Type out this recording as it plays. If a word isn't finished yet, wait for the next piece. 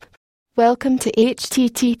Welcome to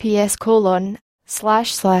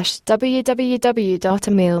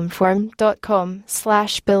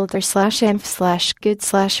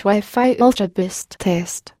https://www.amailform.com/builder/env/good/Wi-Fi Ultra Boost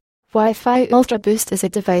test. Wi-Fi Ultra Boost is a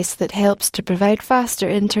device that helps to provide faster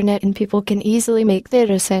internet and people can easily make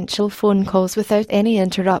their essential phone calls without any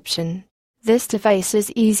interruption. This device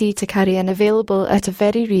is easy to carry and available at a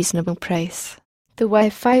very reasonable price. The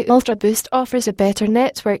Wi-Fi Ultra Boost offers a better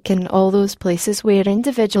network in all those places where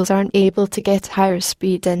individuals aren't able to get higher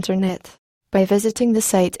speed internet. By visiting the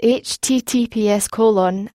site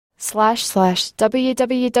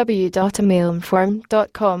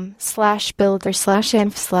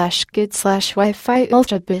https://www.amailform.com/builder/env/good/Wi-Fi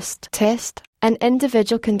Ultra Boost test, an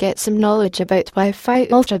individual can get some knowledge about Wi-Fi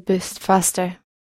Ultra Boost faster.